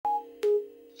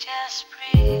Just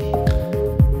breathe.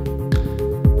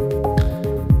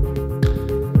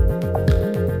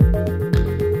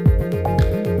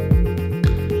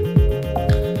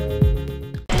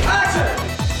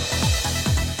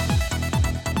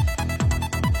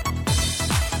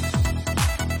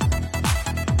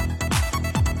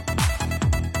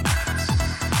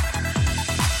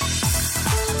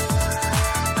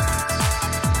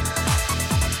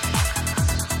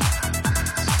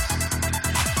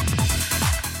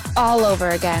 All over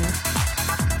again.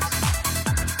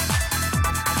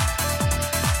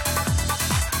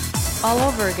 All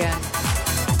over again.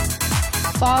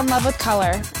 Fall in love with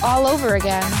color. All over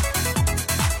again.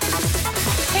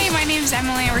 Hey, my name's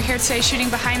Emily, and we're here today shooting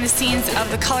behind the scenes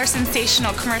of the Color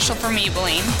Sensational commercial for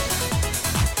Maybelline.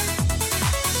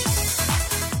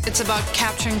 It's about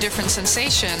capturing different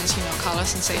sensations, color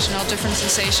sensational, different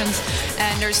sensations,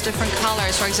 and there's different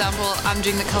colors. For example, I'm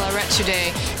doing the color red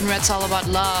today, and red's all about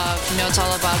love, it's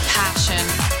all about passion.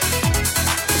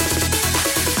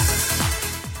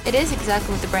 It is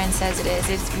exactly what the brand says it is.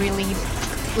 It's really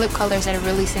lip colors that are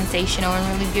really sensational and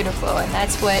really beautiful, and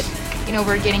that's what,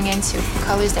 we're getting into,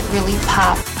 colors that really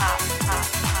pop.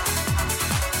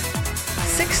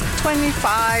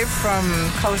 $6.25 from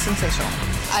Color Sensational.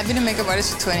 I've been a makeup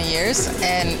artist for 20 years,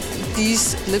 and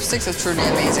these lipsticks are truly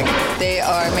amazing. They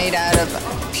are made out of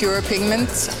pure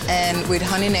pigments and with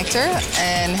honey nectar,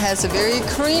 and has a very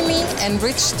creamy and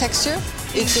rich texture.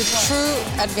 It's a true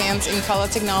advance in color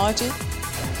technology.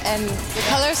 And the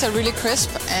colors are really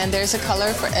crisp, and there's a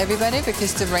color for everybody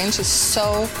because the range is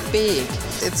so big.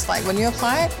 It's like when you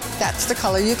apply it, that's the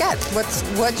color you get.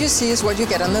 What you see is what you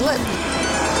get on the lip.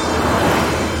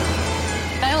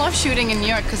 I love shooting in New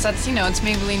York because that's, it's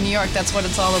Maybelline New York. That's what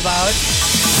it's all about.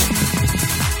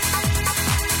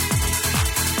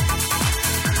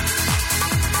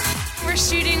 We're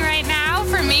shooting right now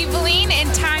for Maybelline in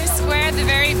Times Square, the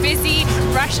very busy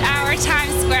rush hour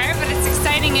Times Square, but it's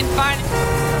exciting and fun.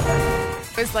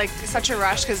 It was like such a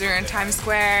rush because we were in Times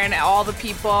Square and all the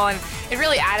people, and it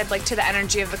really added to the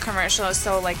energy of the commercial.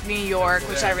 So New York,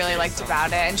 which I really liked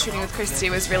about it, and shooting with Christy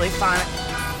was really fun.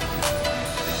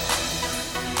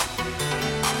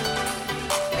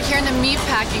 Here in the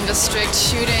meatpacking district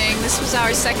shooting. This was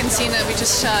our second scene that we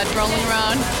just shot, rolling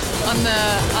around on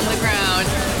the ground,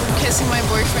 kissing my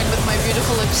boyfriend with my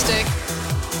beautiful lipstick.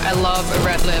 I love a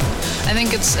red lip. I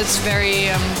think it's very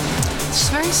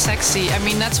sexy. I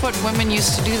mean, that's what women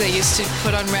used to do. They used to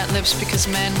put on red lips because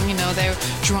men, they're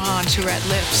drawn to red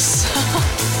lips.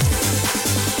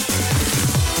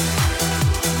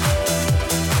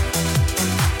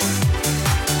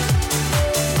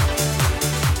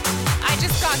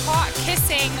 Caught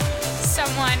kissing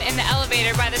someone in the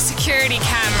elevator by the security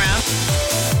camera.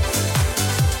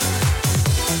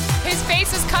 His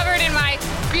face was covered in my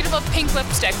beautiful pink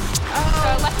lipstick.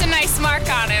 So it left a nice mark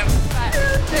on him, but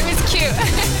it was cute.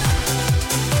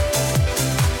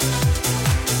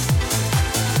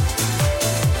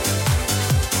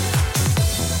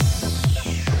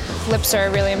 Lips are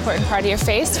a really important part of your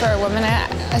face for a woman,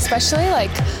 especially.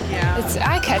 It's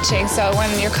eye-catching. So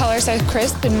when your colors are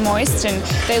crisp and moist and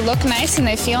they look nice and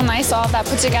they feel nice, all of that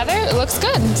put together, it looks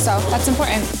good. So that's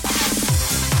important.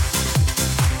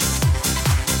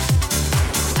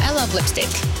 I love lipstick.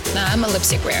 No, I'm a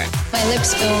lipstick wearer. My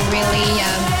lips feel really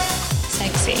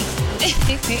sexy.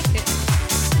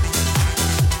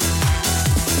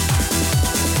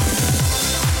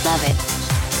 Love it.